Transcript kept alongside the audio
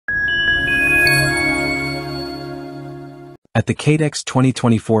At the KADEX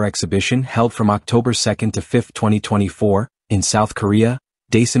 2024 exhibition held from October 2nd to 5th, 2024, in South Korea,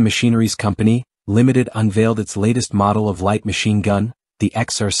 Dasan Machineries Co., Limited unveiled its latest model of light machine gun, the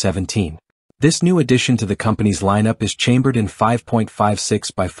XR-17. This new addition to the company's lineup is chambered in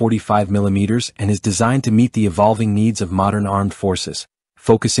 5.56 by 45 mm and is designed to meet the evolving needs of modern armed forces,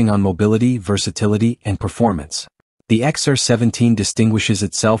 focusing on mobility, versatility, and performance. The XR-17 distinguishes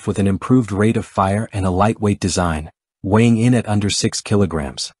itself with an improved rate of fire and a lightweight design, weighing in at under 6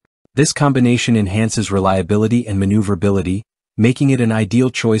 kilograms. This combination enhances reliability and maneuverability, making it an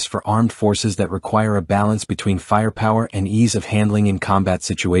ideal choice for armed forces that require a balance between firepower and ease of handling in combat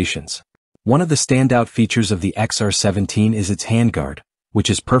situations. One of the standout features of the XR-17 is its handguard,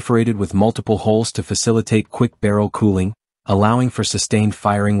 which is perforated with multiple holes to facilitate quick barrel cooling, allowing for sustained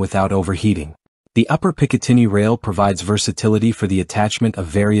firing without overheating. The upper Picatinny rail provides versatility for the attachment of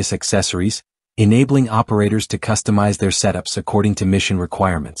various accessories, enabling operators to customize their setups according to mission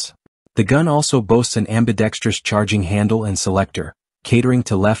requirements. The gun also boasts an ambidextrous charging handle and selector, catering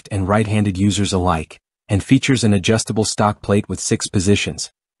to left and right-handed users alike, and features an adjustable stock plate with 6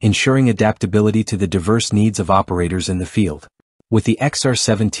 positions, ensuring adaptability to the diverse needs of operators in the field. With the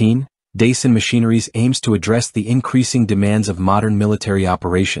XR-17, Dasan Machineries aims to address the increasing demands of modern military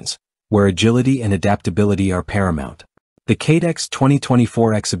operations, where agility and adaptability are paramount. The KADEX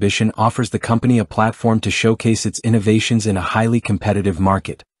 2024 exhibition offers the company a platform to showcase its innovations in a highly competitive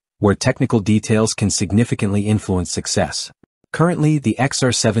market, where technical details can significantly influence success. Currently, the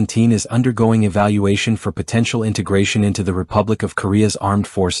XR-17 is undergoing evaluation for potential integration into the Republic of Korea's armed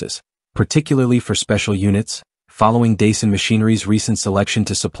forces, particularly for special units, following Dasan Machineries' recent selection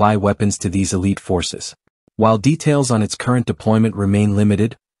to supply weapons to these elite forces. While details on its current deployment remain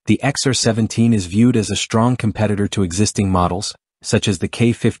limited, the XR-17 is viewed as a strong competitor to existing models, such as the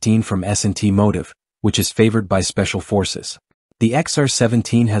K-15 from S&T Motive, which is favored by special forces. The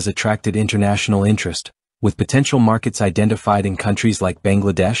XR-17 has attracted international interest, with potential markets identified in countries like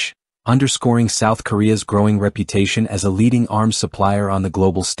Bangladesh, underscoring South Korea's growing reputation as a leading arms supplier on the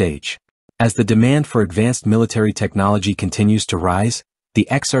global stage. As the demand for advanced military technology continues to rise, the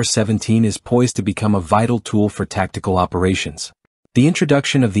XR-17 is poised to become a vital tool for tactical operations. The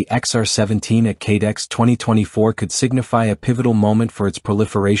introduction of the XR-17 at KADEX 2024 could signify a pivotal moment for its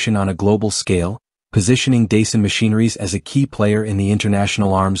proliferation on a global scale, positioning Dasan Machineries as a key player in the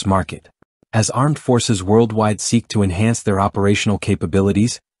international arms market. As armed forces worldwide seek to enhance their operational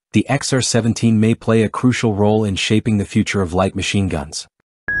capabilities, the XR-17 may play a crucial role in shaping the future of light machine guns.